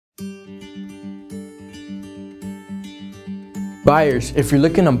Buyers, if you're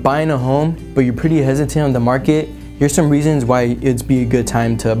looking at buying a home, but you're pretty hesitant on the market, here's some reasons why it'd be a good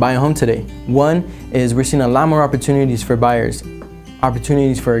time to buy a home today. One is we're seeing a lot more opportunities for buyers.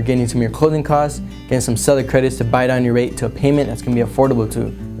 Opportunities for getting some of your closing costs, getting some seller credits to buy down your rate to a payment that's going to be affordable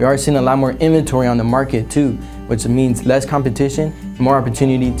too. We are seeing a lot more inventory on the market too, which means less competition, more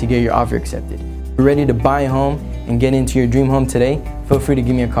opportunity to get your offer accepted. If you're ready to buy a home and get into your dream home today, feel free to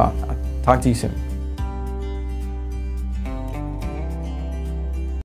give me a call. I'll talk to you soon.